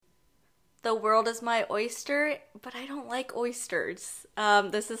The world is my oyster, but I don't like oysters.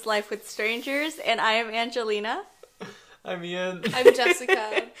 This is Life with Strangers, and I am Angelina. I'm Ian. I'm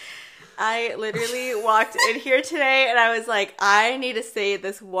Jessica. I literally walked in here today, and I was like, I need to say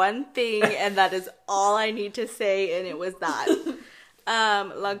this one thing, and that is all I need to say, and it was that.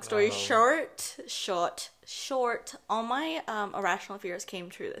 Long story short, all my irrational fears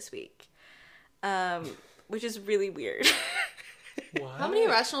came true this week, which is really weird. What? How many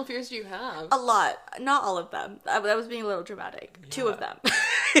irrational fears do you have? A lot. Not all of them. That was being a little dramatic. Yeah. 2 of them.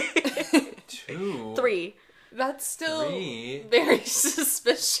 2? 3. That's still very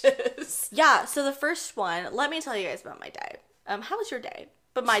suspicious. Yeah, so the first one, let me tell you guys about my day. How was your day?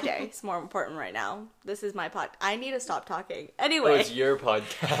 But my day is more important right now. This is my podcast. I need to stop talking. Anyway. Oh, it's your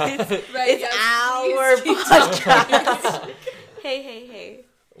podcast. It's our podcast. Hey.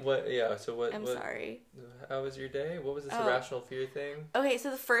 What? Yeah, so what? I'm sorry. How was your day? What was this irrational fear thing? Okay,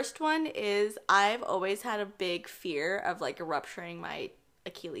 so the first one is I've always had a big fear of, like, rupturing my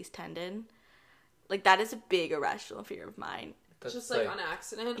Achilles tendon. Like, that is a big irrational fear of mine. That's just, like, on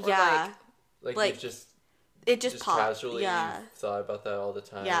accident? Yeah. Or like it just popped. Casually thought about that all the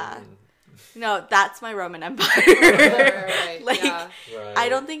time. Yeah. And... No, that's my Roman Empire. Right. Right. I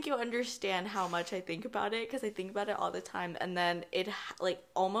don't think you understand how much I think about it, because I think about it all the time. And then it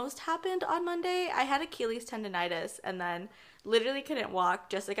almost happened on Monday. I had Achilles tendonitis and then literally couldn't walk.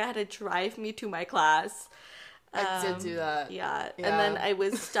 Jessica had to drive me to my class. I did do that. Yeah. And then I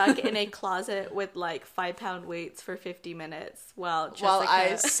was stuck in a closet with 5-pound weights for 50 minutes while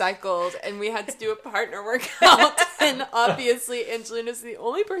I cycled, and we had to do a partner workout. And obviously Angelina's the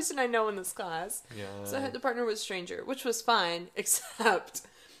only person I know in this class. Yeah. So I had to partner with a stranger, which was fine, except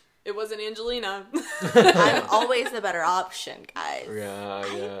it wasn't Angelina. I'm always the better option, guys. Yeah.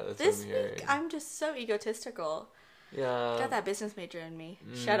 That's this what I'm hearing. week I'm just so egotistical. Yeah. Got that business major in me.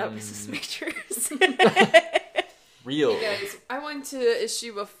 Shout out business majors. Real. Hey guys, I want to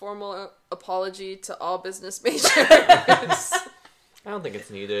issue a formal apology to all business majors. I don't think it's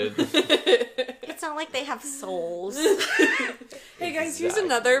needed. It's not like they have souls. Hey guys, here's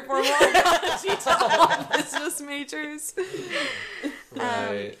another formal apology to all business majors.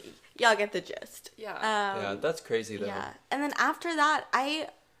 Right. Y'all get the gist. Yeah. Yeah, that's crazy though. Yeah. And then after that, I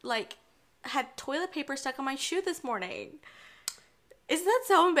had toilet paper stuck on my shoe this morning. Isn't that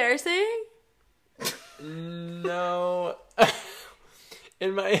so embarrassing? No.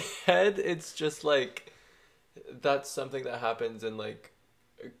 In my head, it's just that's something that happens in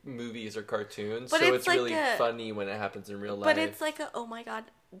movies or cartoons. But so it's really funny when it happens in real life. But it's oh my god,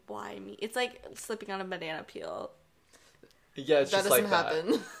 why me? It's like slipping on a banana peel. Yeah, it's that just doesn't like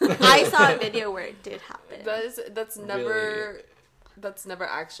happen. That. I saw a video where it did happen. That's never really? That's never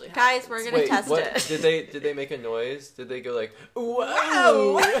actually happened. Guys, we're gonna test it. Did they make a noise? Did they go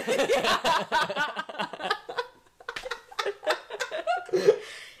wow?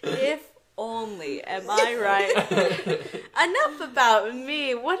 If only, am I right? Enough about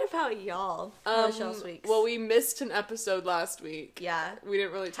me. What about y'all? Well, we missed an episode last week. Yeah. We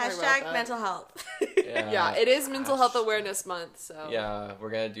didn't really talk about that. mental health. Yeah, it is Mental Health Awareness Month, so... Yeah,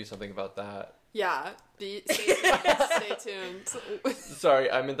 we're gonna do something about that. Yeah, stay tuned.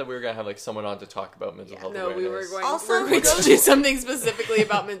 Sorry, I meant that we were gonna have someone on to talk about mental health awareness. No, we were going to do something specifically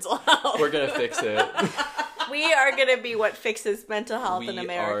about mental health. We're gonna fix it. We are gonna be what fixes mental health in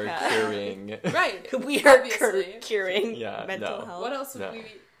America. We are curing. Right. We are curing mental health. What else would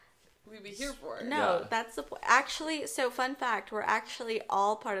we be here for? No, that's the point. Actually, so fun fact, we're actually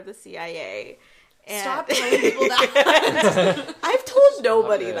all part of the CIA. And stop telling people that. I've told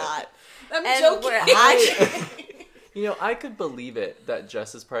nobody that. I'm joking. I could believe it that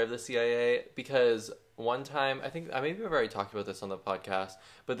Jess is part of the CIA because one time, I think maybe I've already talked about this on the podcast,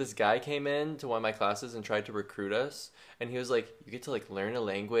 but this guy came in to one of my classes and tried to recruit us, and he was like, you get to learn a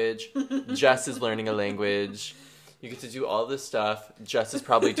language. Jess is learning a language. You get to do all this stuff. Jess is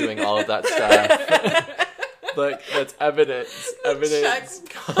probably doing all of that stuff. That's evidence. Evidence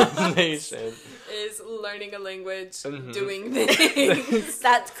combination. Is learning a language, doing things.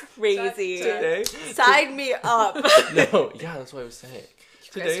 That's crazy. Today? Sign me up. No, yeah, that's what I was saying.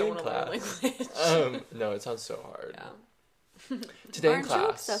 Today in class. No, it sounds so hard. Yeah. Today Aren't in class. you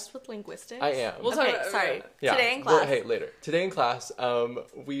obsessed with linguistics? I am. We'll talk about sorry. Yeah. Today in class. Well, hey, later. Today in class,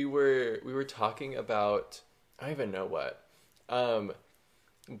 we were talking about I don't even know what.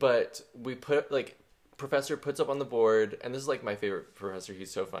 But we put professor puts up on the board, and this is my favorite professor,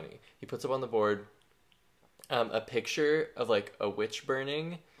 he's so funny. He puts up on the board a picture of a witch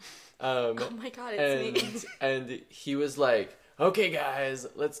burning. Oh my god, it's me. And he was like, okay guys,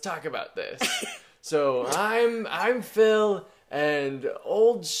 let's talk about this. So I'm Phil, And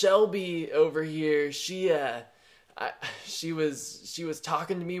old Shelby over here, she was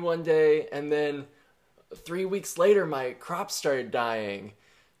talking to me one day, and then 3 weeks later, my crops started dying.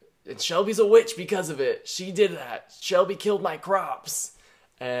 And Shelby's a witch because of it. She did that. Shelby killed my crops.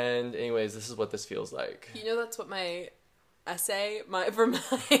 And anyways, this is what this feels like. You know, that's what my essay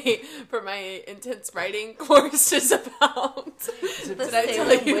for my intense writing course is about. Did I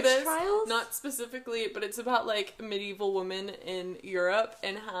tell you witch this? trials? Not specifically, but it's about like medieval women in Europe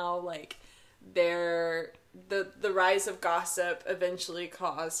and how like the rise of gossip eventually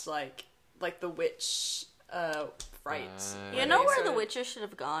caused like the witch fright. You know where the witches should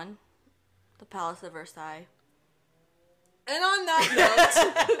have gone? The Palace of Versailles. And on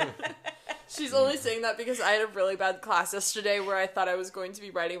that note, she's only saying that because I had a really bad class yesterday where I thought I was going to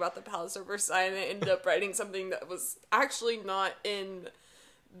be writing about the Palace of Versailles, and I ended up writing something that was actually not in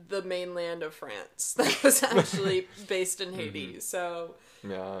the mainland of France. That was actually based in Haiti. So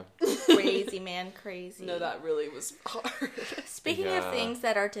Yeah. Crazy, man, crazy. no, that really was hard. Speaking of things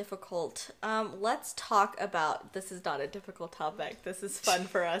that are difficult, let's talk about, this is not a difficult topic. This is fun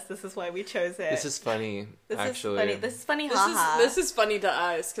for us. This is why we chose it. This is funny, actually. This is funny, haha. This is funny to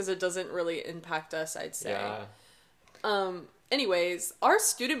us because it doesn't really impact us, I'd say. Yeah. Anyways, our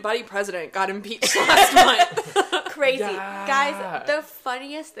student body president got impeached last month. Crazy. Yeah. Guys, the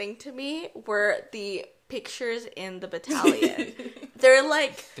funniest thing to me were the pictures in the battalion. They're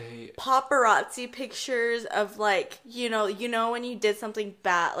like paparazzi pictures of like, you know when you did something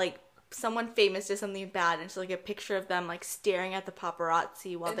bad, like someone famous did something bad, and it's like a picture of them like staring at the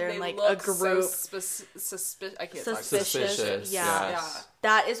paparazzi while they're in like a group. I can't talk. Suspicious. Yeah. Yes.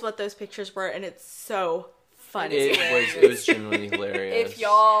 That is what those pictures were, and it's so funny. It was genuinely hilarious. If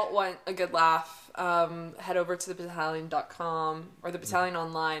y'all want a good laugh, head over to thebattalion.com or the Battalion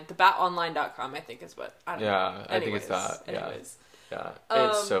Online. Thebatonline.com, I think is what. I don't know. I think it's that. Anyways. Yeah.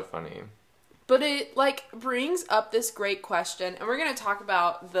 It's so funny. But it, like, brings up this great question, and we're going to talk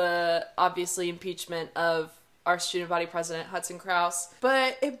about the, obviously, impeachment of our student body president, Hudson Krause.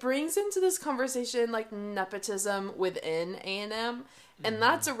 But it brings into this conversation, like, nepotism within A&M, and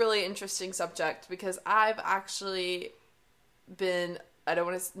that's a really interesting subject, because I've actually been, I don't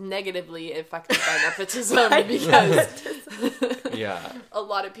want to negatively affected by nepotism, because Yeah. a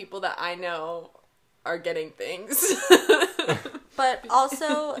lot of people that I know are getting things. But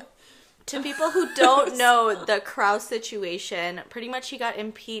also, to people who don't know the Krause situation, pretty much he got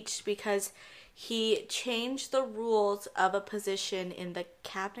impeached because he changed the rules of a position in the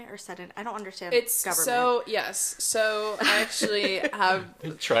cabinet or senate. I don't understand government. So I actually have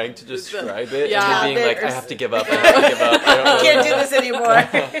Trying to describe it Yeah. and then being like, I have to give up. I can't do this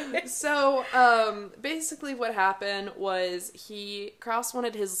anymore. So, basically what happened was Krause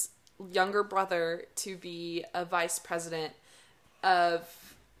wanted his younger brother to be a vice president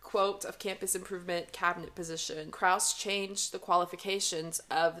of, quote, of campus improvement cabinet position. Krause changed the qualifications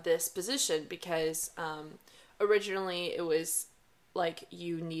of this position because originally it was like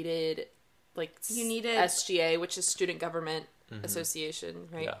you needed SGA, which is Student Government Association,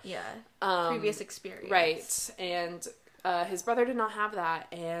 right? Yeah. Previous experience. Right. And his brother did not have that,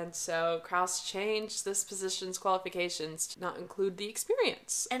 and so Krause changed this position's qualifications to not include the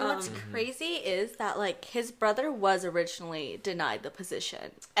experience. And what's crazy is that, like, his brother was originally denied the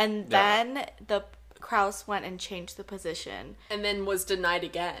position, and then the Krause went and changed the position. And then was denied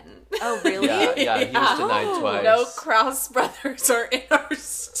again. Oh, really? Yeah, he was denied twice. No Krause brothers are in our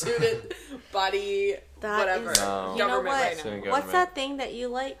student body, whatever. No. You know Government what? right now. What's that thing that you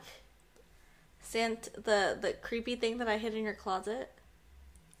like? The creepy thing that I hid in your closet?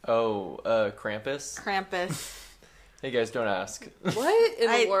 Oh, Krampus? Krampus. Hey guys, don't ask. What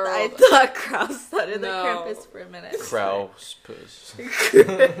in the world? I thought Krause started the No. Krampus for a minute. Krampus.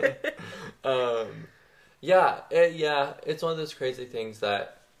 It's one of those crazy things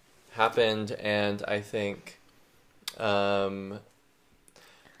that happened, and I think, And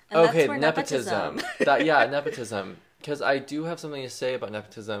that's where nepotism. Nepotism. Because I do have something to say about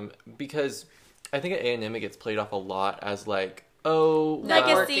nepotism, because I think at A&M it gets played off a lot as like,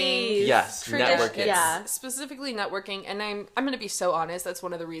 legacies. Yes, networking. Yeah. Specifically networking, and I'm going to be so honest, that's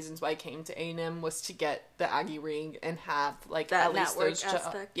one of the reasons why I came to A&M was to get the Aggie ring and have like That at least network those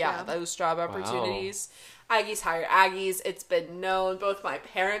aspect, those job opportunities. Aggies hire Aggies. It's been known. Both my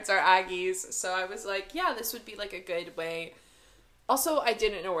parents are Aggies, so I was like, yeah, this would be like a good way. Also, I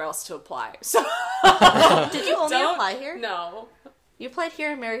didn't know where else to apply. So Did you only apply here? No. You applied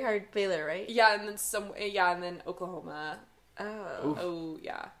here in Mary Hard Baylor, right? Yeah, and then Oklahoma. Oh. Oh,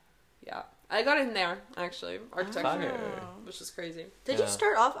 yeah. Yeah. I got in there, actually. Architecture. Fire. Which is crazy. Did you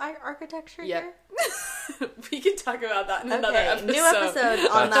start off architecture Yeah. here? we can talk about that in another episode. New episode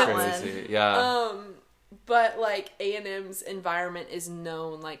on That's that crazy. one. Yeah. But like A&M's environment is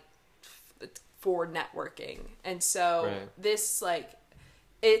known like for networking, and so this like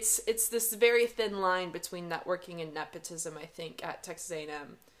it's this very thin line between networking and nepotism, I think, at Texas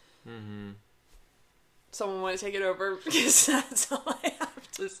A&M. Mm-hmm. Someone want to take it over, because that's all I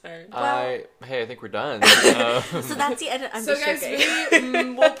have to say. I think we're done. So that's the end. I'm so just guys,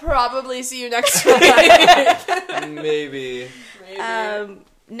 joking. we'll probably see you next week. Maybe.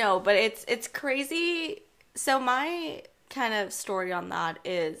 No, but it's crazy. So my kind of story on that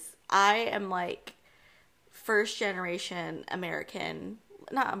is I am like first generation American,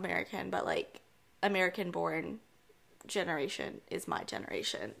 not American, but like American born generation is my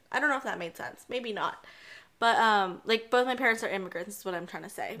generation. I don't know if that made sense. Maybe not. But like both my parents are immigrants is what I'm trying to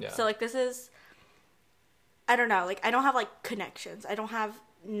say. Yeah. So like this is, I don't know, like I don't have like connections. I don't have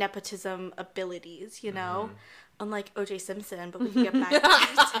nepotism abilities, you know? Unlike O.J. Simpson, but we can get back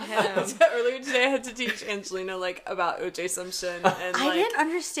to him. Earlier today, I had to teach Angelina like about O.J. Simpson and I like didn't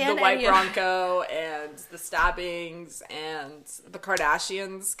understand the white any of- Bronco and the stabbings and the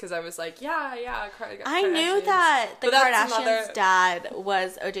Kardashians, because I was like, yeah. I knew that the But that's Kardashians' dad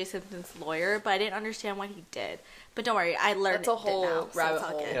was O.J. Simpson's lawyer, but I didn't understand what he did. But don't worry, I learned That's a whole it now, so rabbit it's all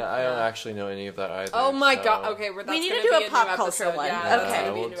hole. good. Yeah, I don't actually know any of that either. Oh my so- god! Okay, that's We need to gonna do be a pop new culture episode. one. Yeah, Okay. that's gonna be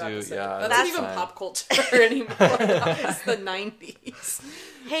a We'll new do- episode. yeah, That's that's not even fine. pop culture anymore. That was the 90s.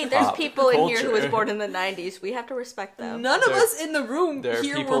 Hey, there's Pop people in here who was culture. born in the 90s. We have to respect them. None of There- us in the room there are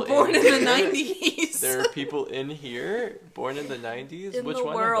here people were born in in the here. 90s. There are people in here born in the 90s? In Which the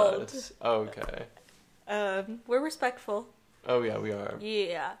one world. of us? Oh, okay. We're respectful. Oh, yeah, we are.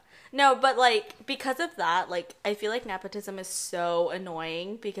 Yeah. No, but like because of that, like I feel like nepotism is so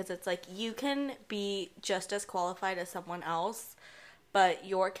annoying because it's like you can be just as qualified as someone else, but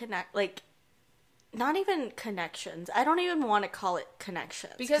your not even connections. I don't even want to call it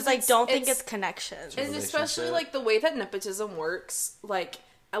connections because I don't think it's connections. And especially like the way that nepotism works, like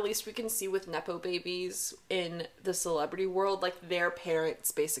at least we can see with nepo babies in the celebrity world, like their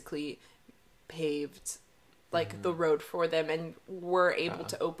parents basically paved like the road for them and were able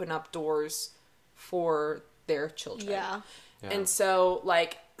to open up doors for their children. Yeah. And so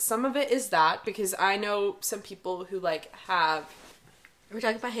like some of it is that, because I know some people who like have We're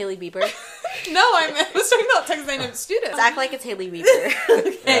talking about Hailey Bieber. no, I was talking about Texas A&M students. Act like it's Hailey Bieber.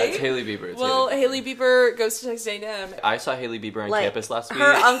 Yeah, it's Hailey Bieber. It's Well, Hailey Haley Bieber goes to Texas A&M, I saw Hailey Bieber on Like, campus last week.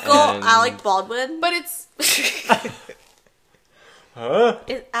 Her uncle, and- Alec Baldwin. but it's Huh?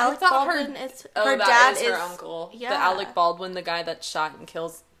 Is Alec thought her- Baldwin is oh, her that dad is her uncle. Yeah. The Alec Baldwin, the guy that shot and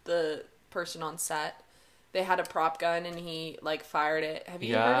kills the person on set. They had a prop gun and he like fired it. Have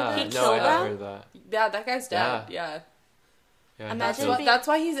you heard Yeah, of He that? no, killed I have them? heard that. Yeah, that guy's dead. Yeah. Yeah, Imagine so- being- That's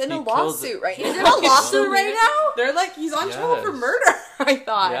why he's in He a killed- lawsuit right now. He's in a lawsuit right now? They're like, he's on trial for Yes. murder, I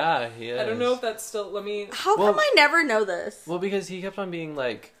thought. Yeah, he is. I don't know if that's still, let me... How Well- come I never know this? Well, because he kept on being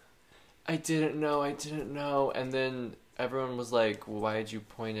like, I didn't know, and then everyone was like, why did you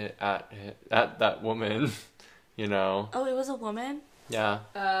point it at that woman? You know? Oh, it was a woman? Yeah.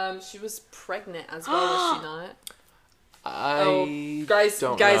 She was pregnant as well, was she not? Guys,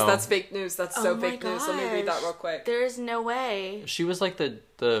 don't guys, know. that's fake news. That's so Oh my fake news. Let me read that gosh. real quick. There's no way. She was like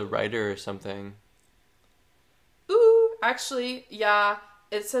the writer or something. Ooh, actually, yeah.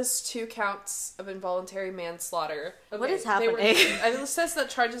 It says 2 counts of involuntary manslaughter. What is they were- happening? It says that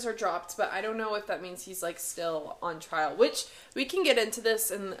charges are dropped, but I don't know if that means he's like still on trial. Which we can get into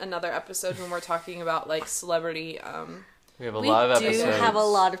this in another episode when we're talking about like celebrity. We have a lot of We do episodes. have a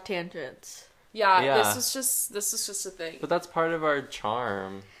lot of tangents. Yeah, Yeah. this is just a thing. But that's part of our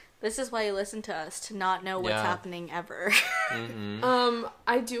charm. This is why you listen to us, to not know what's Yeah. happening ever.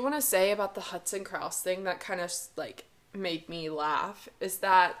 I do want to say about the Hudson Krause thing that kind of like made me laugh is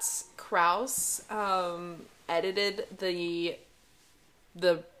that Krause edited the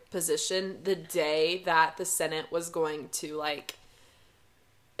position the day that the Senate was going to like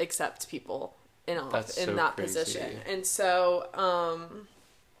accept people in That's so that crazy. position, and so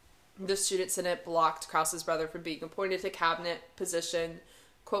the student senate blocked Krause's brother from being appointed to cabinet position,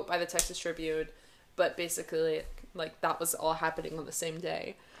 quote by the Texas Tribune, but basically like that was all happening on the same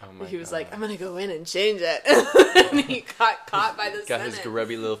day. Oh my He was God. like, I'm gonna go in and change it. And he got caught by the Got Senate. his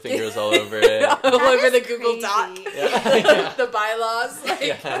grubby little fingers all over it. all That over is the Google crazy. Doc. The bylaws. Like.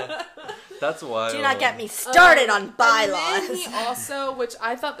 Yeah. That's wild. Do not get me started on And bylaws. then he also, which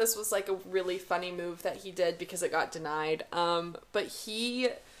I thought this was like a really funny move that he did because it got denied. But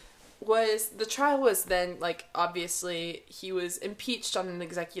the trial was then like obviously he was impeached on an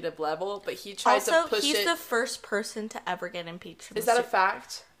executive level, but he tried Also, to push he's it. the first person to ever get impeached. From Is the that a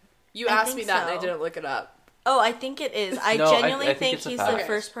fact? You I asked think me that, and I so. didn't look it up. Oh, I think it is. I No, I genuinely think think it's a he's fact. the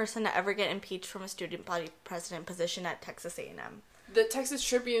first person to ever get impeached from a student body president position at Texas A&M. The Texas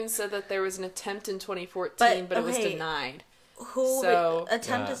Tribune said that there was an attempt in 2014, but it was okay. denied. Who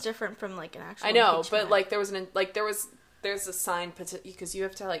attempt Yeah. is different from like an actual. I know, impeachment. but like there's a signed petition because you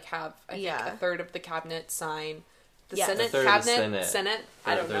have to like have I think a third of the cabinet sign. The Yes. Senate, A third of the cabinet, Senate.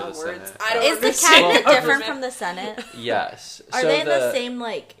 I don't A third know of the words. Senate. I don't is the understand cabinet government. different from the Senate? Yes. Are So they the same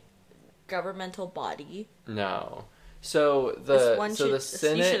like governmental body? No. So This one the should-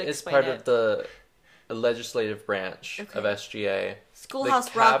 Senate you should is explain part it. of the legislative branch Okay. of SGA.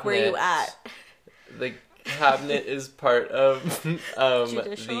 Schoolhouse Rock, where you cabinet- at? The cabinet is part of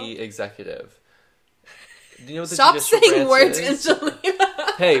Judicial? the executive. Do you know what the Stop judicial saying branch words, is? Angelina.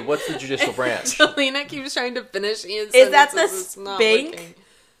 Hey, what's the judicial branch? Angelina keeps trying to finish Ian's Is that the sentences, it's not spank? working.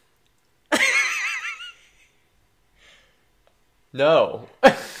 No.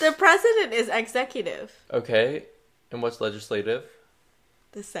 The president is executive. Okay. And what's legislative?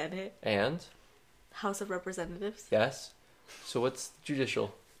 The Senate, And? House of Representatives, Yes. So what's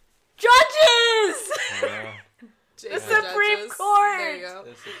judicial? judges. The Supreme Court. There you go.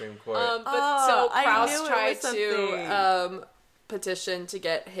 The Supreme Court. But Oh, so I Krause knew it tried was to petition to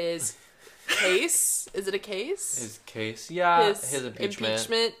get his case. Is it a case? His case, yeah. His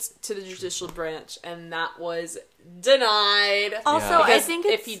impeachment to the judicial branch, and that was denied. Also, Yeah. I Because think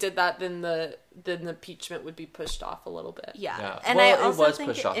if he did that, then the impeachment would be pushed off a little bit. yeah. Yeah. And well, I also it was think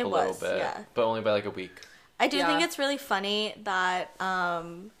pushed off it a little was, bit, yeah. but only by like a week. I do Yeah. think it's really funny that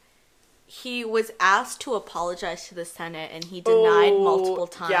he was asked to apologize to the Senate and he denied multiple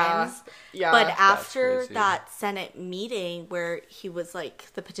times. Yeah. But after crazy. that Senate meeting where he was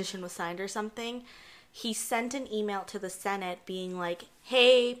like, the petition was signed or something, he sent an email to the Senate being like,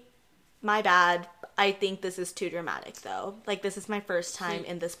 hey, my bad. I think this is too dramatic though. Like, this is my first time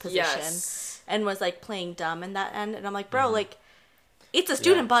in this position. Yes. And was like playing dumb in that end. And I'm like, bro, like, it's a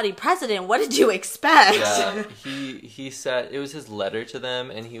student body president. What did you expect? Yeah, he said it was his letter to them,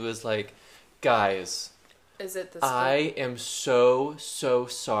 and he was like, "Guys, Is it this? I am so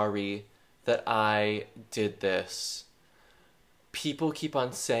sorry that I did this. People keep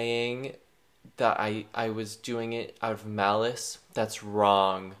on saying that I was doing it out of malice. That's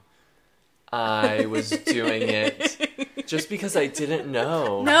wrong. I was doing it just because I didn't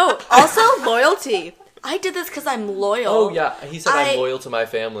know." No, also loyalty. I did this because I'm loyal. Oh yeah, he said I'm loyal to my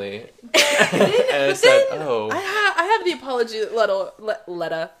family. And I said, "Oh." I have the apology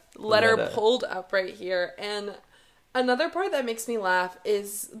letter Letter. pulled up right here, and another part that makes me laugh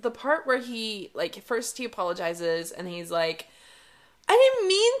is the part where he first he apologizes and he's like, I didn't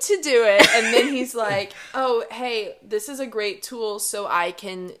mean to do it, and then he's like, oh hey, this is a great tool so I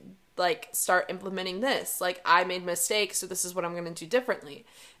can start implementing this. I made mistakes, so this is what I'm going to do differently.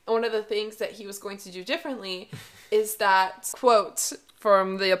 And one of the things that he was going to do differently is that, quote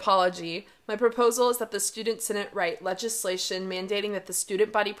from the apology, my proposal is that the student senate write legislation mandating that the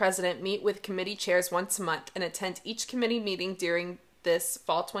student body president meet with committee chairs once a month and attend each committee meeting during this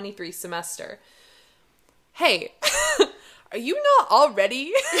fall 23 semester. Hey, are you not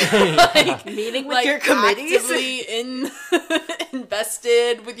already Meeting with your committees? actively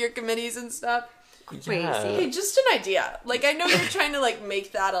invested with your committees and stuff? Crazy. Yeah. Hey, just an idea. I know you're trying to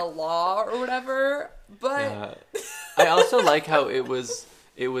make that a law or whatever, but Yeah. I also like how it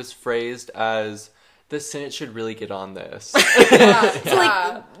was phrased as the Senate should really get on this.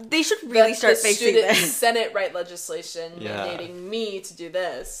 So they should really start the fixing student this. Senate write legislation Yeah. mandating me to do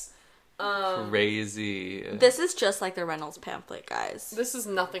this. Crazy. This is just like the Reynolds pamphlet, guys. This is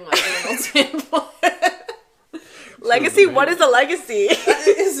nothing like the Reynolds pamphlet. Legacy? What is a legacy? That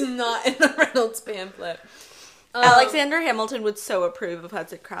is not in the Reynolds pamphlet. Alexander Hamilton would so approve of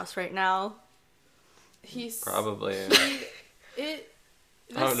Hudson Krause right now. He's Probably. It.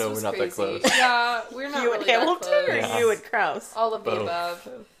 I don't know, was we're not that crazy. close. Yeah, we're not You really and that Hamilton close. or Yeah. you and Krause? All of the Both.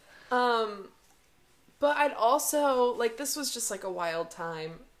 above. But I'd also this was just a wild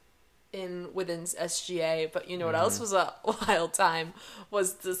time within SGA. But you know what else was a wild time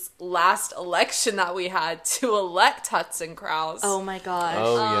was this last election that we had to elect Hudson Krause. Oh my gosh.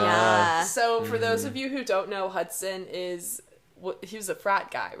 Oh, yeah. So for those of you who don't know, Hudson he was a frat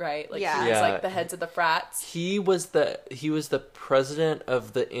guy, right? Yeah. He was Yeah. the heads of the frats. He was the president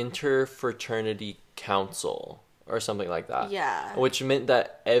of the Interfraternity Council or something like that. Yeah. Which meant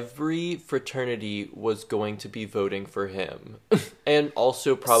that every fraternity was going to be voting for him. And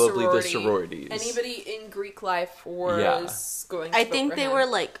also probably the sororities. Anybody in Greek life was going to I vote think for they him.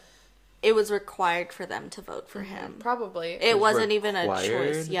 were it was required for them to vote for him. Probably. It wasn't even a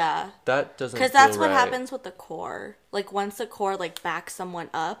required? choice. Yeah. That doesn't Because feel that's what right. happens with the core. Once the core backs someone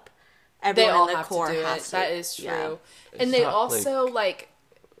up, They everyone all in the have Corps to do has it. to. That is true. Yeah. It's And they not, also, like...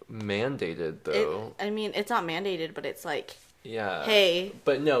 mandated, though. I mean, it's not mandated, but it's like, Yeah. hey.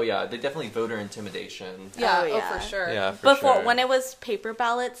 But no, yeah, they definitely voter intimidation. Yeah, Oh, yeah. for sure. Yeah, for Before, sure. when it was paper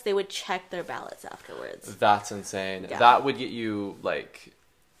ballots, they would check their ballots afterwards. That's insane. Yeah. That would get you, like,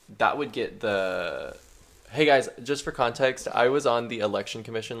 that would get the... Hey, guys, just for context, I was on the election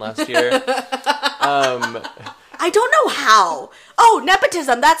commission last year. I don't know how. Oh,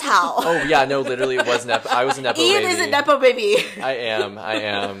 nepotism, that's how. Oh, yeah, no, literally it was I was a Nepo Ian baby. is a Nepo baby. I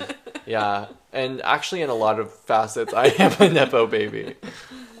am. Yeah. And actually, in a lot of facets, I am a Nepo baby.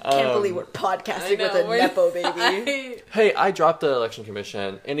 Can't believe we're podcasting with a Nepo baby. Hey, I dropped the election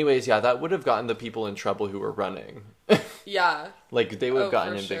commission. Anyways, yeah, that would have gotten the people in trouble who were running. Yeah. Like, they would have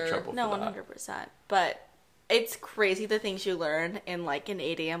gotten for in sure. big trouble No, for that. 100%. But it's crazy the things you learn in, like, an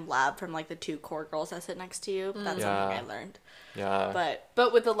 8 a.m. lab from, like, the 2 core girls that sit next to you. That's Yeah. something I learned. Yeah.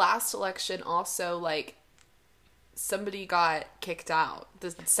 But with the last election, also, like, somebody got kicked out.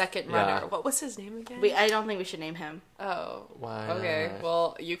 The second runner. Yeah. What was his name again? I don't think we should name him. Oh. Why Okay. not?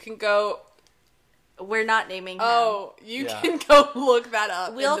 Well, you can go... We're not naming him. Oh, you Yeah. can go look that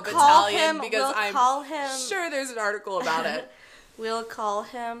up We'll in the call battalion him. because I'm call him. sure there's an article about it. We'll call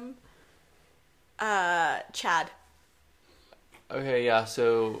him. Chad. Okay, yeah,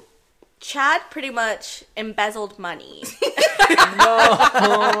 so... Chad pretty much embezzled money.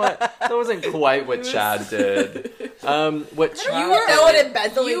 No, that wasn't quite what Chad did. What Chad You were know what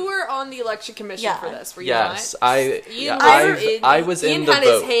embezzling. You were on the election commission for this, were you Yes, not? I was in Ian the had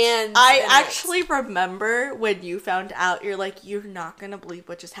vote. his hands I in it. actually remember when you found out, you're like, you're not going to believe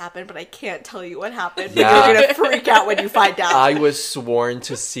what just happened, but I can't tell you what happened. Yeah. You're going to freak out when you find out. I was sworn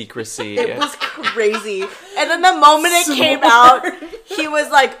to secrecy. It was crazy. And then the moment it came out, he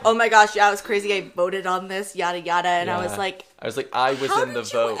was like, oh my gosh, yeah, it was crazy. I voted on this, yada, yada. And I was Yeah. like, I was how in the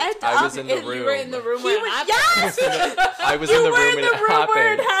did you vote. end I was up in the in- room. You were in the room he when it was, happened. yes! I was You in the were room in when the it room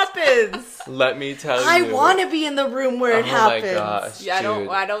where it happened. happens. Let me tell you. I want to be in the room where it Oh happens. my gosh. Yeah, Dude,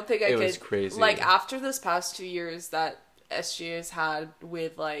 I don't think I it could. was crazy. Like after this past 2 years that SG has had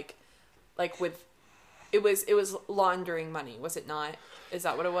with like with it was laundering money, was it not? Is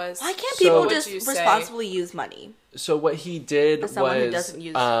that what it was? Why can't So- people What just you say? responsibly use money? So what he did As someone was who doesn't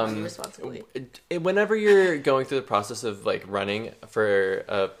use money responsibly. Whenever you're going through the process of like running for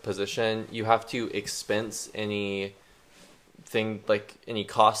a position, you have to expense any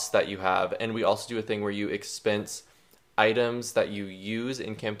costs that you have, and we also do a thing where you expense items that you use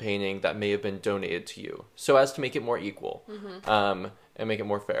in campaigning that may have been donated to you, so as to make it more equal, and make it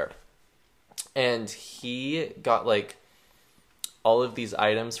more fair. And he got like all of these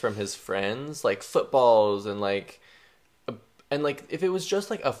items from his friends, like footballs and like if it was just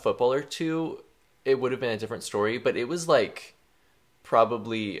like a football or two, it would have been a different story. But it was like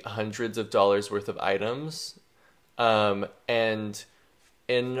probably hundreds of dollars worth of items, and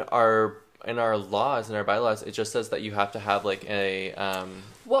in our laws, in our bylaws, it just says that you have to have like a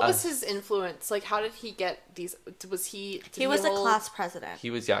What was his influence? Like, how did he get these? Was he? He was a class president. He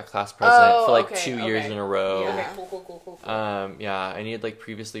was class president Oh, for like okay, 2 years okay. in a row. Yeah. Okay, cool. Yeah, and he had like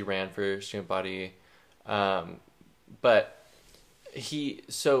previously ran for student body, but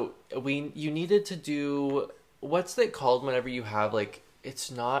you needed to do, what's it called whenever you have like,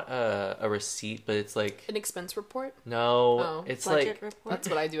 it's not a receipt, but it's like An expense report. no, it's Budget like report? That's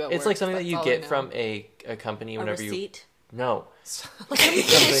what I do at it's work. like something that That's you all I get know. from a company A whenever receipt? no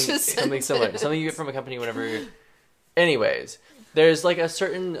Finish the something similar, sentence. something you get from a company whenever. Anyways, there's like a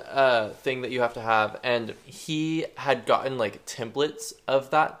certain thing that you have to have, and he had gotten like templates of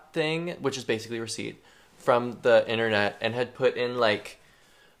that thing, which is basically a receipt, from the internet, and had put in like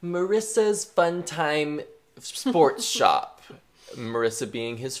Marissa's Fun Time Sports Shop. Marissa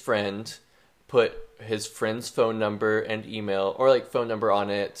being his friend, put his friend's phone number and email, or like phone number on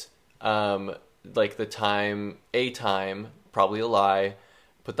it, like the time, probably a lie,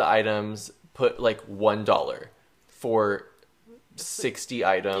 put the items, put like $1 for 60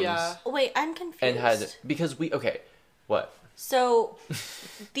 items. Yeah. Wait, I'm confused. And had, because what? So,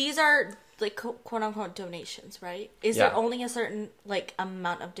 these are like quote unquote donations, right? Is Yeah. there only a certain like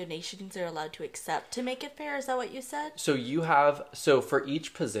amount of donations they're allowed to accept to make it fair? Is that what you said? So for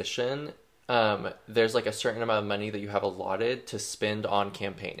each position, there's like a certain amount of money that you have allotted to spend on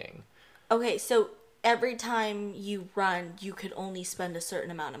campaigning. Okay, so every time you run, you could only spend a certain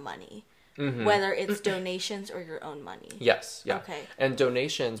amount of money, whether it's donations or your own money. Yes, yeah. Okay. And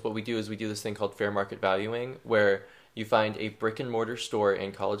donations, what we do is we do this thing called fair market valuing, where you find a brick and mortar store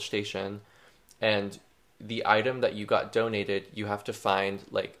in College Station, and the item that you got donated, you have to find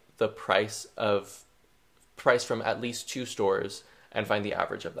like the price from at least 2 stores and find the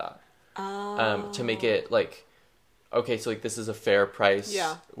average of that. to make it like, okay, so like this is a fair price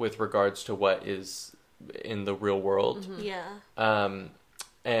Yeah. with regards to what is in the real world. Yeah.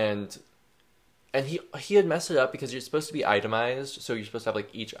 And he had messed it up because you're supposed to be itemized, so you're supposed to have like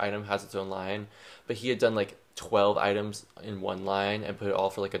each item has its own line, but he had done like 12 items in one line and put it all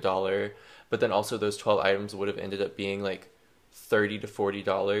for like $1, but then also those 12 items would have ended up being like $30 to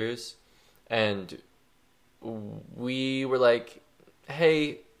 $40, and we were like,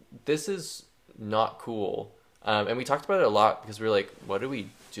 hey, this is not cool. And we talked about it a lot because we were like, what do we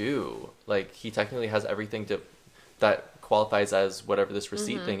do? Like, he technically has everything that qualifies as whatever this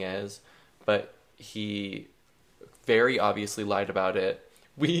receipt thing is, but he very obviously lied about it.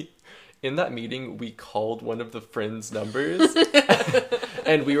 In that meeting, we called one of the friends' numbers,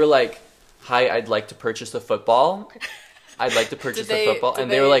 and we were like, hi, I'd like to purchase the football. I'd like to purchase the football. And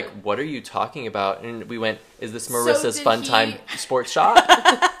they were like, what are you talking about? And we went, is this Marissa's Fun Time Sports Shop?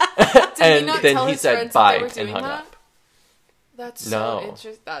 And then he said bye and hung up. That's No. so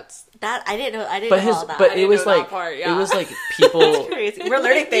interesting. That I didn't know. I didn't know all that. But it was like part, yeah. it was like people. Crazy. We're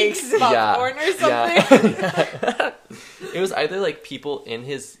learning things. Popcorn or something. Yeah. It was either like people in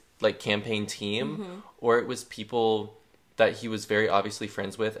his like campaign team, or it was people that he was very obviously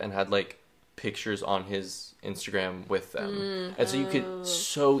friends with and had like pictures on his Instagram with them, and so you could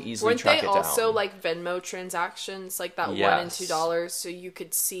so easily track it down. Weren't they also like Venmo transactions, like that $1 and $2, so you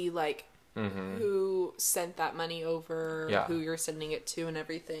could see like who sent that money over, who you're sending it to, and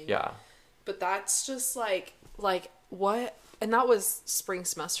everything. Yeah. But that's just like what? And that was spring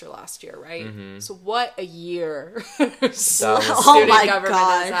semester last year, right? So what a year student Oh my government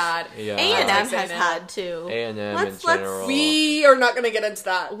gosh. has had. Yeah. A&M has had too. A&M in Let's- general. We are not going to get into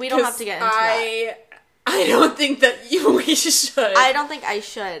that. We don't have to get into that. I don't think that we should. I don't think I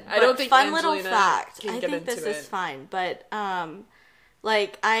should. I don't think fun little Angelina fact. can I get think this into is it. fine, but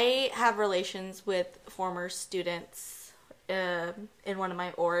like I have relations with former students in one of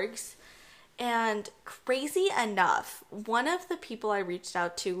my orgs, and crazy enough, one of the people I reached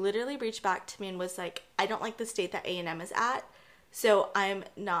out to literally reached back to me and was like, "I don't like the state that A&M is at, so I'm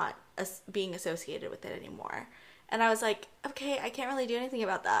not being associated with it anymore." And I was like, okay, I can't really do anything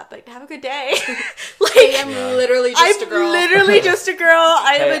about that, but have a good day. I'm literally just a girl. I'm literally just a girl.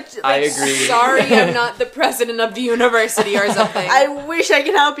 I agree. Sorry, I'm not the president of the university or something. I wish I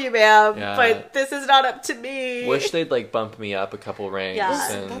could help you, ma'am, Yeah. but this is not up to me. Wish they'd like bump me up a couple ranks.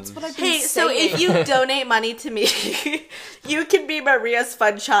 Yeah. And... That's what I've been Hey, so saying. if you donate money to me, you can be Maria's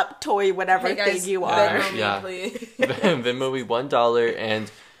Fun Shop toy, whatever Hey guys, thing you Venmo are. me, Yeah. please. Venmo me $1 and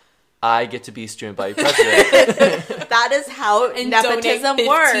I get to be student body president. That is how And nepotism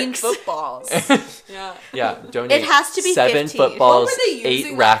donate 15 works. footballs. Yeah. Yeah, donate It has to be 7 15. footballs, What were they 8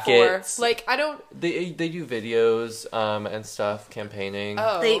 using that for? rackets. Like, I don't... They do videos and stuff, campaigning.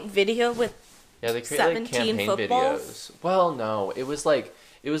 Oh. They video with Yeah, they create like 17 campaign footballs? videos. Well, no, it was like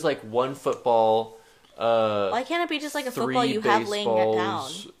one football. Why can't it be just like a 3 football you have laying it down?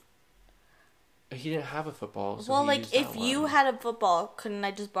 baseballs. He didn't have a football. So Well, he like used if that you one. had a football, couldn't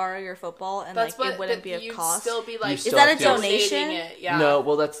I just borrow your football and That's like what... it wouldn't but be a you'd cost? still be like... You still that a have to- donation? donating It. Yeah. No,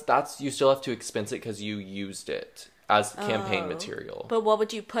 well that's you still have to expense it because you used it as campaign Oh. material. But what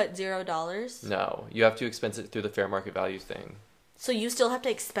would you put, $0? No, you have to expense it through the fair market value thing. So you still have to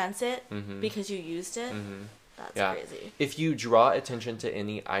expense it because you used it? That's Yeah. crazy. If you draw attention to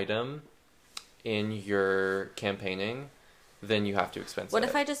any item in your campaigning, then you have to expense What it.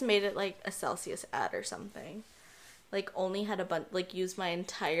 if I just made it like a Celsius ad or something? Like only had a bunch, like use my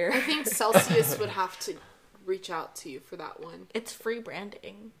entire... I think Celsius would have to reach out to you for that one. It's free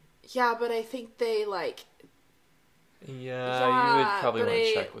branding. Yeah, but I think they like... Yeah, you would probably want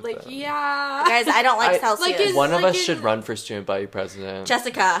to check with like, them. yeah. Guys, I don't like I- Celsius. like, One of like us in- should run for student body president.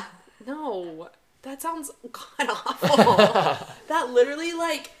 Jessica. No, that sounds god awful. That literally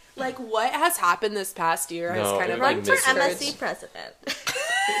like what has happened this past year has No, kind it of would like Run for discouraged. MSC president.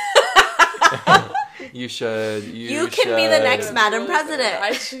 You should. You can be the next Madam President.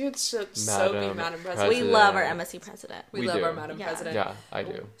 I should so be Madam Madam President. We President. love our MSC president. We We love do. our Madam Yeah. President. Yeah, I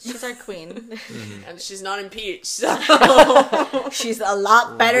do. She's our queen. And she's not impeached. So. She's a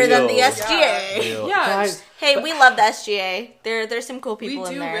lot better than the Real. SGA. Real. Yeah, Guys, Hey, we love the SGA. There's some cool we people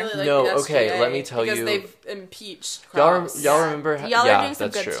do in there. really like No, the okay, SGA let me tell because you- they've impeached y'all Krause. remember? Y'all are yeah, doing some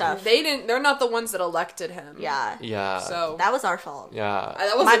that's good true. stuff. They're not the ones that elected him. Yeah. Yeah. So That was our fault. Yeah.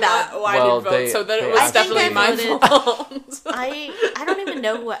 that was My bad. why I Well, didn't vote. they- So then they it was I think definitely I my voted- fault. I don't even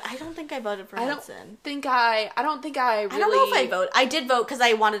know what. I don't think I voted for I don't Hudson. think I don't really. I don't know if I vote. I did vote because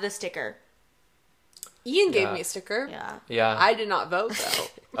I wanted a sticker. Ian gave Yeah. me a sticker. Yeah. Yeah. I did not vote though.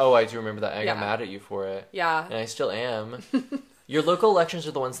 Oh, I do remember that. I got Yeah. mad at you for it. Yeah. And I still am. Your local elections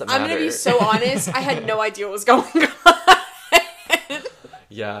are the ones that matter. I'm gonna be so honest. I had no idea what was going on.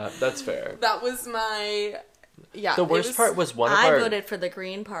 Yeah, that's fair. That was my... Yeah. The worst part was one of I our... voted for the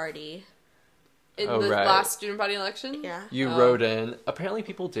Green Party. In the last student body election? Yeah. You wrote in... Apparently,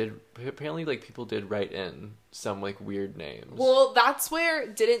 people did write in some, like, weird names. Well, that's where...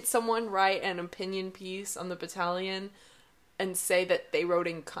 Didn't someone write an opinion piece on the battalion and say that they wrote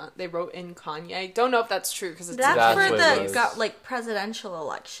in Kanye? Don't know if that's true, because it's... That's for what the presidential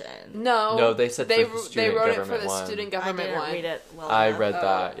election. No, they said they for the student wrote it for government the one. student government I didn't one. read it well I enough. read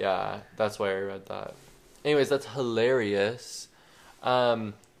that, yeah. That's why I read that. Anyways, that's hilarious.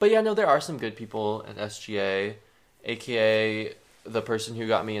 But yeah, no, there are some good people at SGA, aka the person who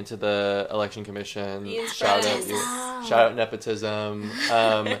got me into the election commission. Shout out nepotism.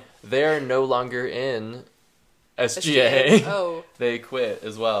 They're no longer in SGA. Oh. They quit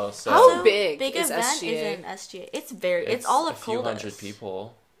as well. So How big is event SGA? Is in SGA. It's all of a few Coldus. hundred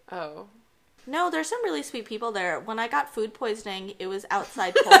people. Oh. No, there's some really sweet people there. When I got food poisoning, it was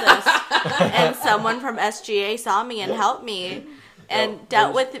outside Coldus, and someone from SGA saw me and helped me, and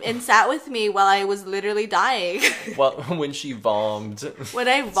sat with me while I was literally dying. Well, when she bombed. When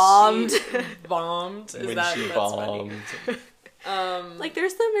I bombed. Bombed? That's funny. Like,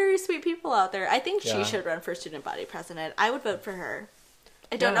 there's some very sweet people out there. I think Yeah. she should run for student body president. I would vote for her.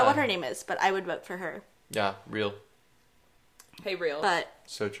 I don't know what her name is, but I would vote for her. Yeah, real. Hey, real. But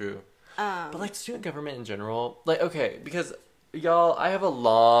So true. But like student government in general, like, okay, because y'all, I have a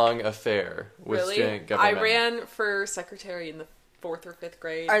long affair with student government. I ran for secretary in the 4th or 5th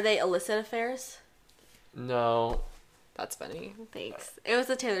grade. are they illicit affairs? No. That's funny. Thanks. It was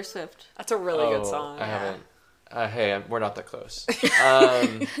a Taylor Swift. That's a really good song. I haven't. Hey, we're not that close.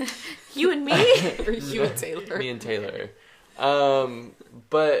 You and me? For you and Taylor. Me and Taylor.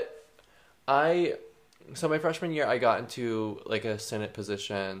 But so my freshman year, I got into like a Senate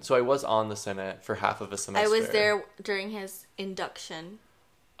position. So I was on the Senate for half of a semester. I was there during his induction.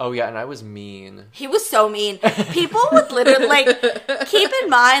 Oh yeah, and I was mean. He was so mean. People would literally, like, keep in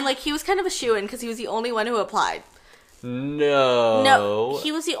mind, like, he was kind of a shoo-in because he was the only one who applied. No,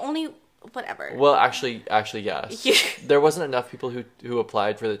 he was the only, whatever. Well, actually, yes. There wasn't enough people who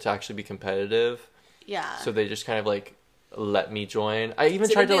applied for it to actually be competitive. Yeah. So they just kind of like let me join. I even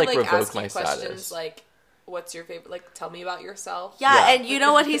tried to like revoke ask my you status. questions like, what's your favorite? Like, tell me about yourself. Yeah, and you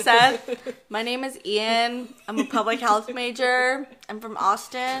know what he said? My name is Ian. I'm a public health major. I'm from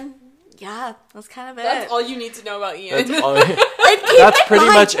Austin. Yeah, that's kind of it. That's all you need to know about Ian. That's pretty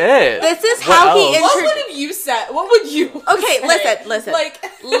much it. This is how he What would have you said? What would you Okay, say? listen. Like,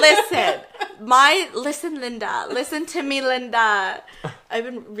 Listen, Linda. Listen to me, Linda. I've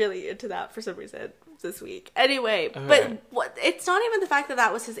been really into that for some reason this week. Anyway, Okay. but it's not even the fact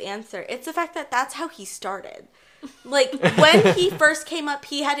that was his answer. It's the fact that that's how he started. Like, when he first came up,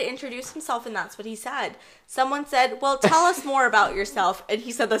 he had to introduce himself, and that's what he said. Someone said, well, tell us more about yourself, and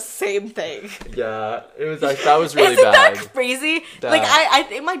he said the same thing. Yeah, it was like, that was really Isn't bad. that crazy? Like, I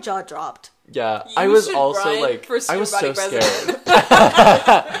think my jaw dropped. Yeah, You I was should also run like, for I was so student body scared.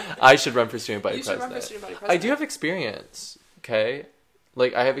 I should run for student body You should president. run for student body I president. do have experience, okay?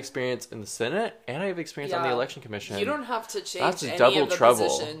 Like, I have experience in the Senate, and I have experience on the election commission. You don't have to change That's any double of the trouble.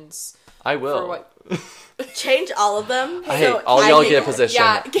 positions. I will. For what? Change all of them. Hey, all y'all get a position.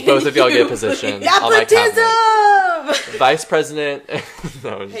 Yeah, Both of y'all get a you position on my cabinet. Nepotism! Vice president.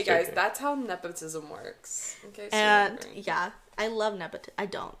 No, I'm just Hey guys, joking. that's how nepotism works. Okay, so And, yeah, I love nepotism.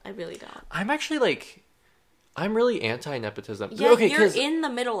 I really don't. I'm actually like, I'm really anti-nepotism. Yeah, okay, you're 'cause- in the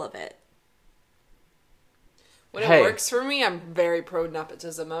middle of it. when Hey. it works for me, I'm very pro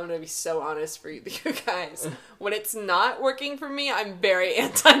nepotism. I'm gonna be so honest for you guys. When it's not working for me, I'm very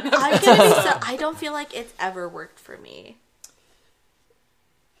anti nepotism. I don't feel like it's ever worked for me.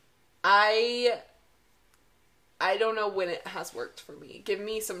 I don't know when it has worked for me. Give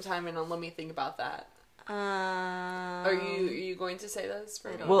me some time and let me think about that. Are you going to say this for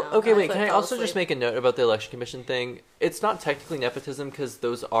me? Well, know. okay, I wait. fell Can I also asleep. just make a note about the election commission thing? It's not technically nepotism because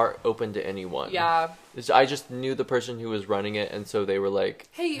those are open to anyone. Yeah. I just knew the person who was running it, and so they were like,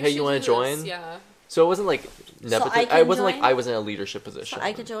 Hey, you want to join? Yeah. So it wasn't like nepotism. I can It wasn't join? like I was in a leadership position. So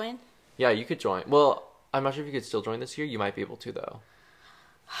I could join? Yeah, you could join. Well, I'm not sure if you could still join this year. You might be able to, though.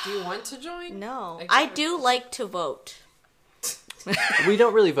 Do you want to join? No. Exactly. I do like to vote. We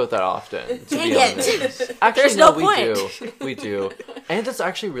don't really vote that often, to Dang be it. honest. Actually, There's no, no we point. do. We do. And it's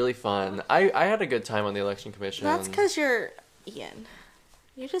actually really fun. I had a good time on the election commission. That's because you're Ian.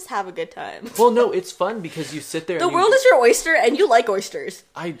 You just have a good time. Well, no, it's fun because you sit there. The world is your oyster, and you like oysters.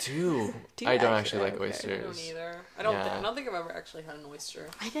 I do. Do you I don't actually like Okay. oysters. I don't either. Yeah. I don't think I've ever actually had an oyster.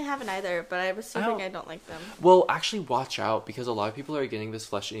 I didn't have an either, but I'm assuming I don't like them. Well, actually, watch out because a lot of people are getting this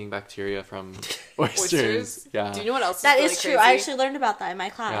flesh-eating bacteria from oysters. Yeah. Do you know what else? That is is really true. I crazy? actually learned about that in my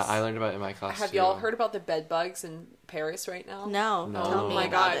Yeah, class. I learned about it in my class. Have too. y'all heard about the bed bugs in Paris right now? No. No. Tell Oh me my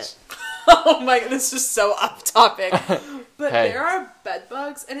about gosh. it. Oh my, this is so off topic. But Hey. there are bed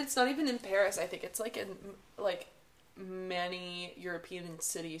bugs, and it's not even in Paris. I think it's like in like many European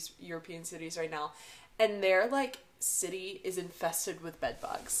cities right now, and their like city is infested with bed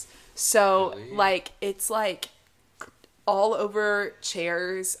bugs. So Really? like it's like all over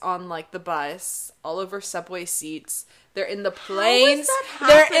chairs on like the bus, all over subway seats. They're in the planes. that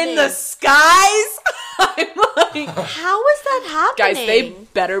They're in the happening? skies. I'm like, How is that happening? guys, they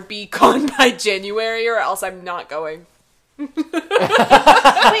better be gone by January or else I'm not going. Wait,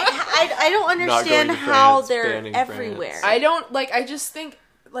 I don't understand going to how France, they're banning everywhere. France. I don't, like, I just think,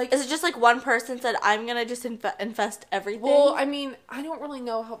 like... Is it just like one person said, I'm gonna just infest everything? Well, I mean, I don't really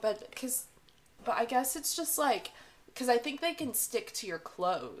know how bad... But I guess it's just, like... Because I think they can stick to your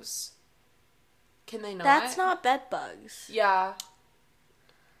clothes. Can they not? That's not bed bugs. Yeah.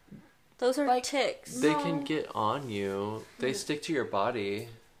 Those are Like, ticks. They can get on you. They stick to your body.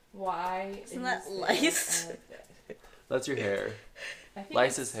 Why? Isn't that lice? That's your hair. I think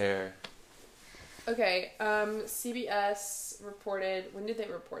Lice's hair. Okay, CBS reported... When did they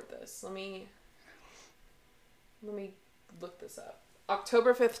report this? Let me look this up.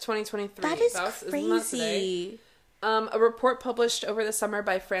 October 5th, 2023. That is Isn't that today? crazy. A report published over the summer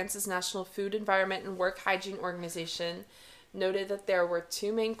by France's National Food, Environment and Work Hygiene Organization noted that there were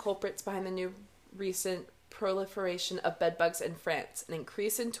two main culprits behind the new recent proliferation of bedbugs in France: an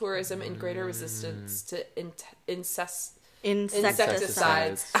increase in tourism and greater resistance to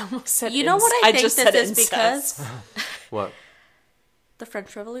insecticides. I almost said You know what I think just this said is incest. because? What? The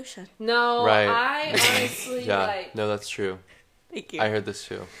French Revolution. No, Right. I honestly Yeah. like... No, that's true. Thank you. I heard this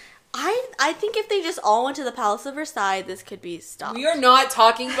too. I think if they just all went to the Palace of Versailles, this could be stopped. We are not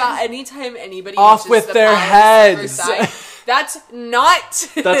talking about anytime anybody Off reaches with the their Palace of heads. Versailles. That's not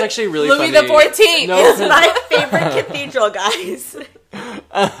That's actually really Louis funny. the 14th. No. It's my favorite cathedral, guys.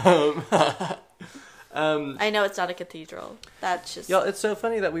 I know it's not a cathedral. That's just... Y'all, it's so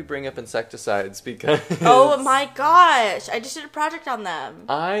funny that we bring up insecticides because... Oh my gosh. I just did a project on them.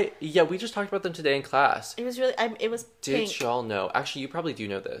 we just talked about them today in class. It was really... it was Did pink. y'all know? Actually, you probably do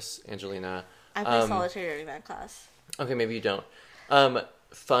know this, Angelina. I played solitaire during that class. Okay, maybe you don't.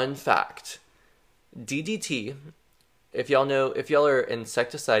 Fun fact. DDT, if y'all are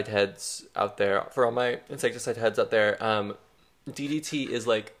insecticide heads out there, for all my insecticide heads out there, DDT is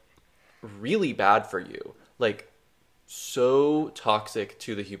like really bad for you. Like so toxic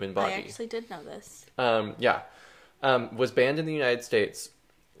to the human body. I actually did know this. Was banned in the United States.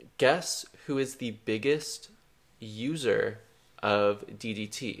 Guess who is the biggest user of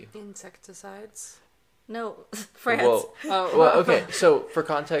DDT? Insecticides. No, France. Whoa. Oh, Well, okay. So for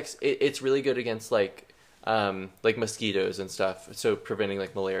context, it's really good against like mosquitoes and stuff. So preventing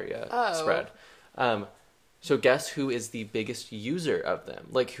like malaria spread. So guess who is the biggest user of them?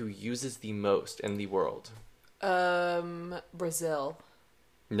 Like who uses the most in the world? Brazil.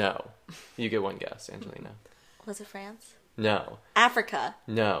 No. You get one guess, Angelina. Was it France? No. Africa.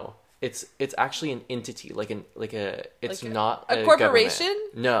 No. It's actually an entity, it's not a a corporation?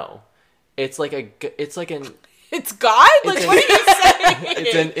 government. No. It's like an It's God? Like, It's what are you saying?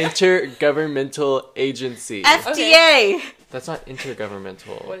 it's an intergovernmental agency. FDA, That's not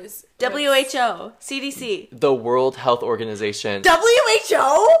intergovernmental. What is... WHO, CDC. The World Health Organization.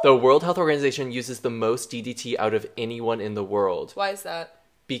 WHO? The World Health Organization uses the most DDT out of anyone in the world Why is that?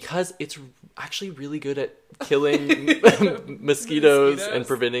 because it's actually really good at killing mosquitoes and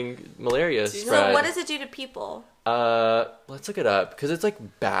preventing malaria you know spread. So what does it do to people? Let's look it up because it's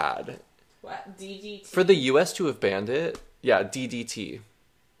like bad. What? DDT? For the US to have banned it, yeah, DDT.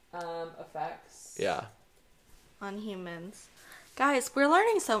 Effects. Yeah. On humans. Guys, we're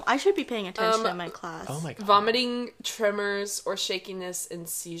learning I should be paying attention in my class. Oh my god. Vomiting, tremors, or shakiness and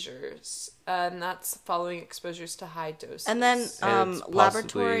seizures. And that's following exposures to high doses. And then it's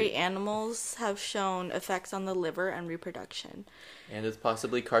laboratory possibly- animals have shown effects on the liver and reproduction. And it's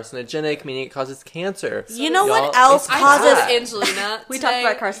possibly carcinogenic, meaning it causes cancer. You know Y'all, what else it's I causes... told Angelina We talked today-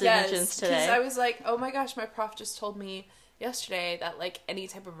 about carcinogens yes, today. Because I was like, oh my gosh, my prof just told me yesterday that like any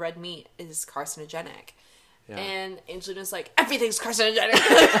type of red meat is carcinogenic. Yeah. And Angelina's like, everything's carcinogenic. Because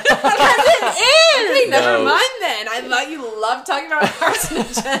it is! Okay, never mind then. I thought you loved talking about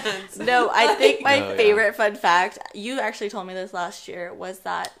carcinogens. No, I think my favorite fun fact, you actually told me this last year, was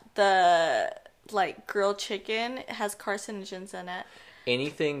that the, like, grilled chicken has carcinogens in it.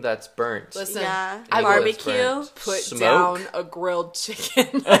 Anything that's burnt. Listen, I barbecue. Put Smoke. down a grilled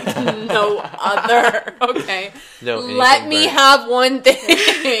chicken like no other. Okay. No. Let me burnt. have one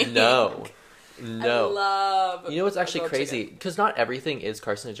thing. No. I love. You know what's actually grilled crazy? chicken. Because not everything is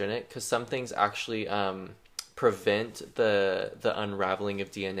carcinogenic. Because some things actually prevent the unraveling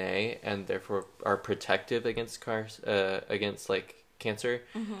of DNA and therefore are protective against like cancer.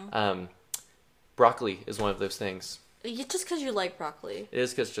 Mm-hmm. Broccoli is one of those things. Just because you like broccoli. It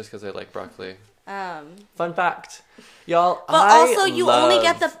is just because I like broccoli. Fun fact, y'all. But also, you only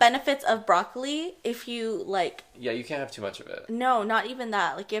get the benefits of broccoli if you like. Yeah, you can't have too much of it. No, not even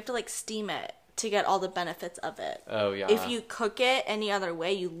that. Like you have to like steam it to get all the benefits of it. Oh yeah. If you cook it any other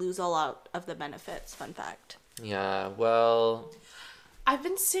way, you lose a lot of the benefits. Fun fact. Yeah. Well. I've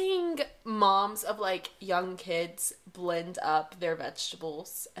been seeing moms of like young kids blend up their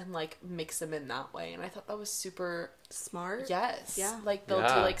vegetables and like mix them in that way, and I thought that was super smart. Yes. Yeah. Like they'll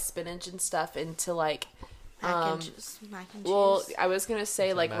do like spinach and stuff into like mac and cheese. Well, I was gonna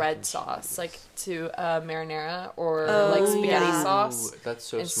say like red sauce, like to marinara or like spaghetti sauce. That's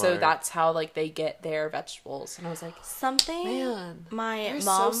so and smart. so that's how like they get their vegetables. And I was like, something. Man, my you're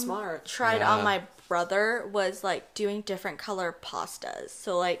mom so smart. tried on my brother was like doing different color pastas.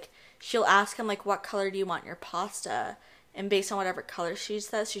 So like she'll ask him like, what color do you want your pasta? And based on whatever color she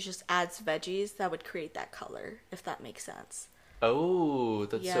says, she just adds veggies that would create that color, if that makes sense. Oh,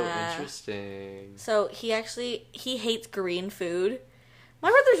 that's so interesting. So he hates green food. My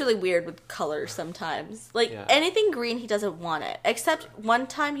brother's really weird with colors sometimes. Like anything green, he doesn't want it. Except one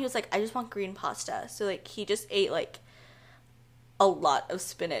time he was like, I just want green pasta. So like he just ate like a lot of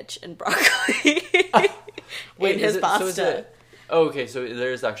spinach and broccoli Wait, in his pasta. So is it, okay, so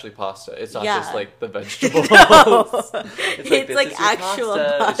there is actually pasta. It's not just like the vegetables. No. It's like actual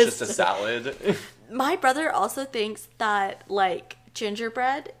pasta. It's just a salad. My brother also thinks that like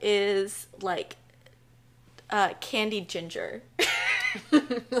gingerbread is like candied ginger. I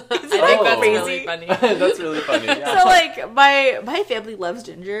think that's really funny. That's really funny. Yeah. So like my family loves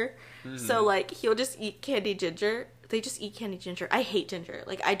ginger. Mm-hmm. So like he'll just eat candied ginger. They just eat candied ginger. I hate ginger.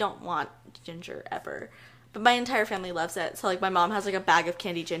 Like I don't want ginger ever. But my entire family loves it. So like my mom has like a bag of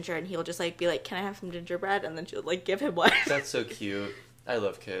candied ginger and he'll just like be like, "Can I have some gingerbread?" And then she'll like give him one. That's so cute. I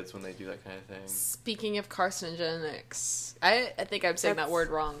love kids when they do that kind of thing. Speaking of carcinogenics, I think I'm saying that word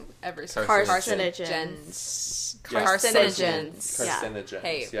wrong every single Carcinogens. Carcinogens. Carcinogens.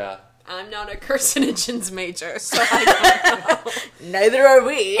 Hey, yeah. I'm not a carcinogens major, so I don't know. Neither are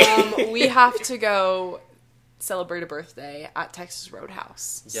we. We have to go celebrate a birthday at Texas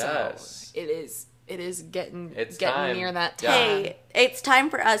Roadhouse. Yes. So it is getting time. near that time. Hey, it's time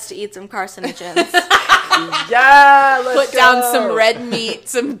for us to eat some carcinogens. Yeah, let's Put down some red meat,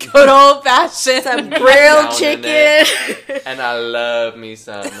 some good old fashioned, some grilled chicken. And I love me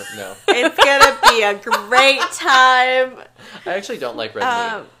some. No. It's gonna be a great time. I actually don't like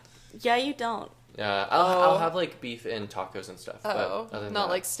red meat. Yeah, you don't. Yeah, I'll have like beef and tacos and stuff. But other than not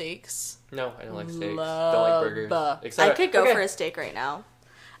that, like steaks. No, I don't like steaks. Don't like burgers. I could go for a steak right now.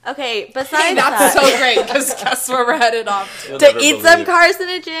 Okay, besides that's that, so great because guess where we're headed off to? To eat some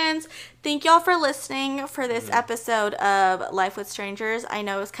carcinogens. Thank y'all for listening for this episode of Life with Strangers. I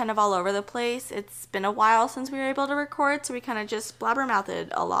know it's kind of all over the place. It's been a while since we were able to record, so we kind of just blabbermouthed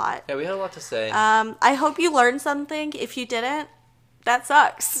a lot. Yeah, we had a lot to say. I hope you learned something. If you didn't, that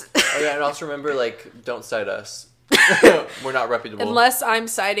sucks. Oh yeah, and also remember, like, don't cite us. We're not reputable. Unless I'm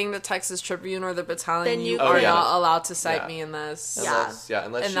citing the Texas Tribune or the Battalion, Then you you are can. not allowed to cite me in this. Unless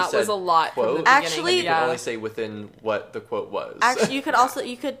and she that said was a lot quote, from the beginning. Actually, you can only say within what the quote was. Actually,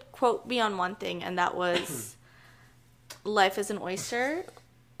 you could quote me on one thing, and that was, "Life is an oyster.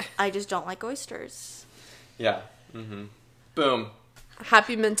 I just don't like oysters." Yeah. Mm-hmm. Boom.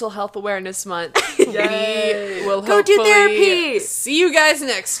 Happy Mental Health Awareness Month. Yay. We will Go do hopefully therapy. see you guys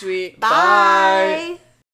next week. Bye.